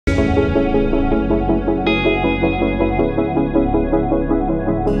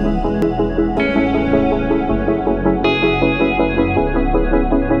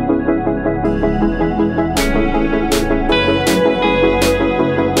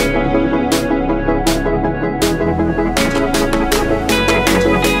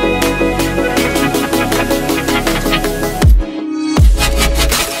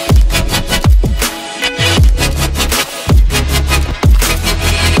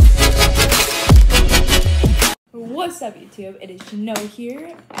What's up, YouTube? It is Jano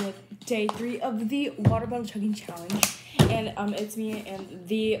here with day 3 of the water bottle chugging challenge, and it's me and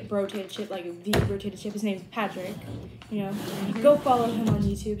the rotated chip. His name is Patrick. You know, go follow him on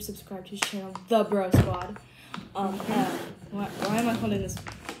YouTube. Subscribe to his channel, The Bro Squad. Why am I holding this?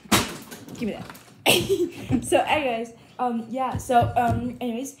 Give me that. So, anyways,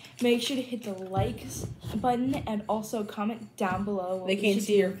 anyways, make sure to hit the likes button and also comment down below. They can't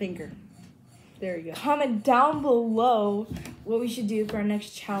see your finger. There you go. Comment down below what we should do for our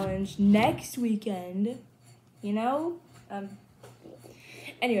next challenge next weekend. You know?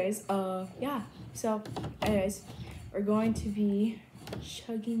 Anyways, yeah. So, anyways, we're going to be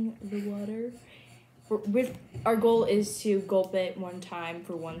chugging the water. Our goal is to gulp it one time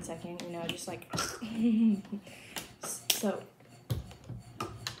for 1 second. You know, just like... So...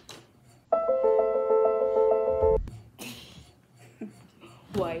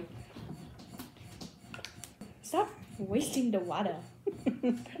 Why? Stop wasting the water.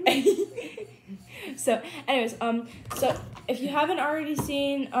 So, anyways, so if you haven't already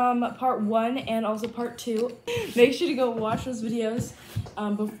seen part 1 and also part 2, make sure to go watch those videos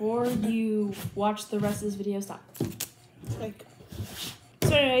before you watch the rest of this video. Stop.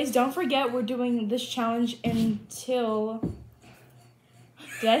 So, anyways, don't forget we're doing this challenge until.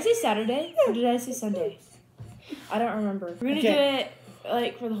 Did I say Saturday or did I say Sunday? I don't remember. We're gonna do it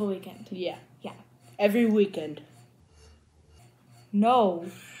like for the whole weekend. Yeah. Yeah. Every weekend. No.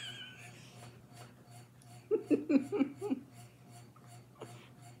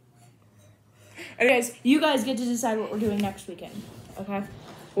 Anyways, you guys get to decide what we're doing next weekend, okay?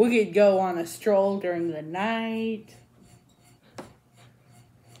 We could go on a stroll during the night.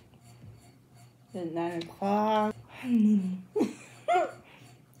 At 9 o'clock.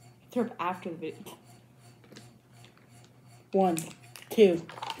 Throw up after the video. 1, 2.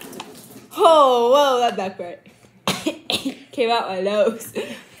 Oh, whoa, that backfired. Came out my nose.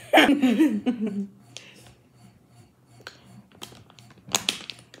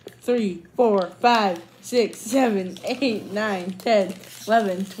 3, 4, 5, 6, 7, 8, 9, 10,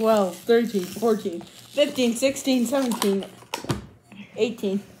 11, 12, 13, 14, 15, 16, 17,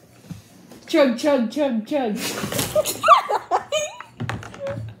 18. Chug, chug, chug, chug.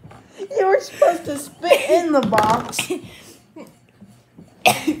 You were supposed to spit in the box.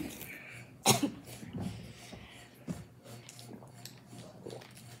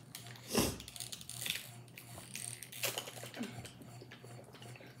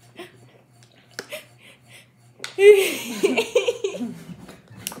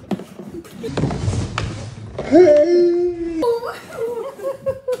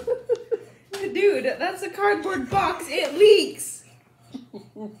 Dude, that's a cardboard box. It leaks.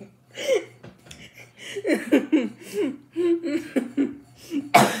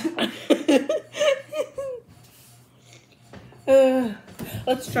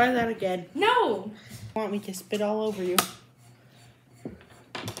 Let's try that again. No. Want me to spit all over you?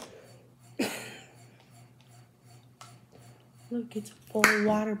 Look, it's a full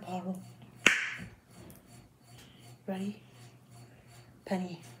water bottle. Ready?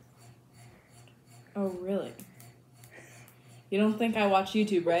 Penny. Oh, really? You don't think I watch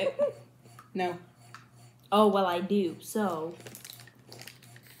YouTube, right? No. Oh, well, I do, so...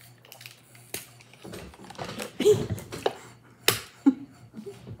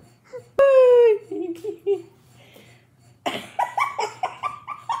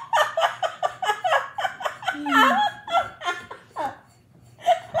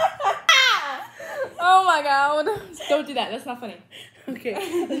 Oh my god. Don't do that. That's not funny.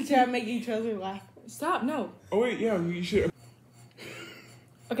 Okay, let's try to make each other laugh. Stop, no. Oh wait, yeah, you should.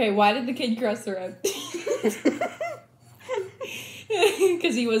 Okay, why did the kid cross the road?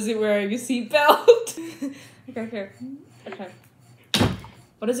 Because he wasn't wearing a seatbelt. Okay.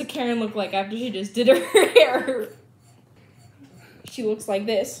 What does a Karen look like after she just did her hair? She looks like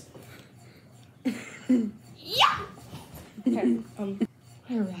this. Yeah! Okay,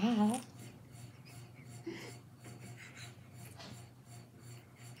 alright.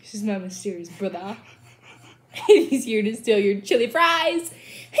 This is my mysterious brother. He's here to steal your chili fries.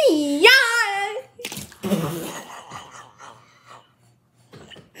 Yeah!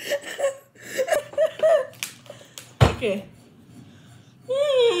 Okay.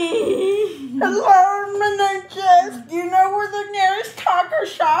 Hello, my name's Jess. Do you know where the nearest taco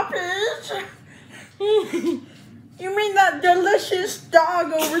shop is? You mean that delicious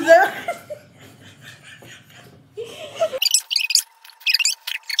dog over there?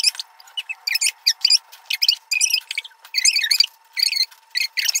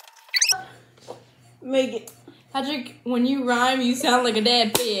 Make it. Patrick, when you rhyme, you sound like a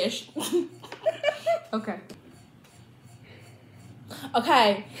dead fish. Okay.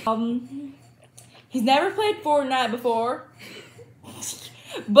 Okay. He's never played Fortnite before,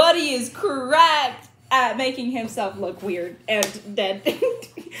 but he is correct at making himself look weird and dead.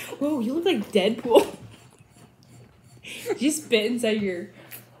 Whoa, you look like Deadpool. You spit inside your...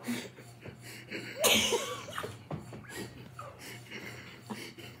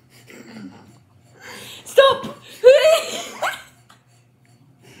 Stop!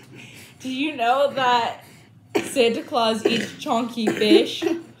 Do you know that Santa Claus eats chunky fish?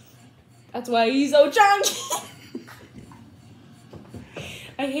 That's why he's so chunky.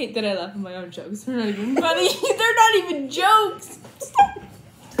 I hate that I laugh at my own jokes. They're not even funny. They're not even jokes.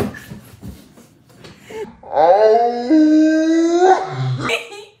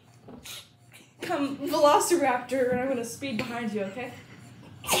 Come, Velociraptor, and I'm gonna speed behind you, okay?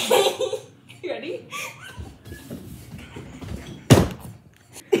 You ready?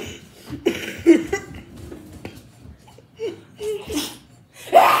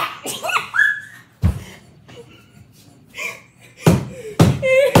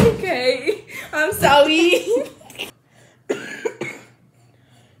 Okay, I'm sorry.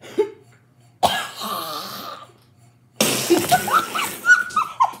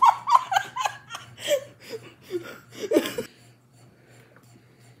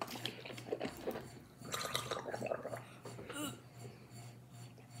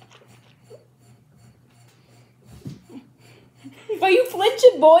 Why you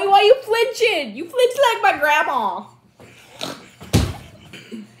flinching, boy? Why you flinching? You flinch like my grandma.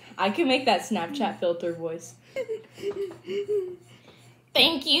 I can make that Snapchat filter voice.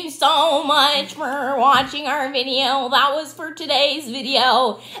 Thank you so much for watching our video. That was for today's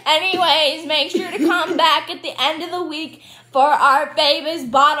video. Anyways, make sure to come back at the end of the week for our famous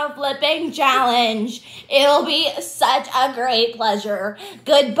bottle flipping challenge. It'll be such a great pleasure.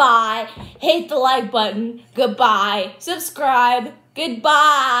 Goodbye. Hit the like button. Goodbye. Subscribe.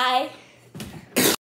 Goodbye.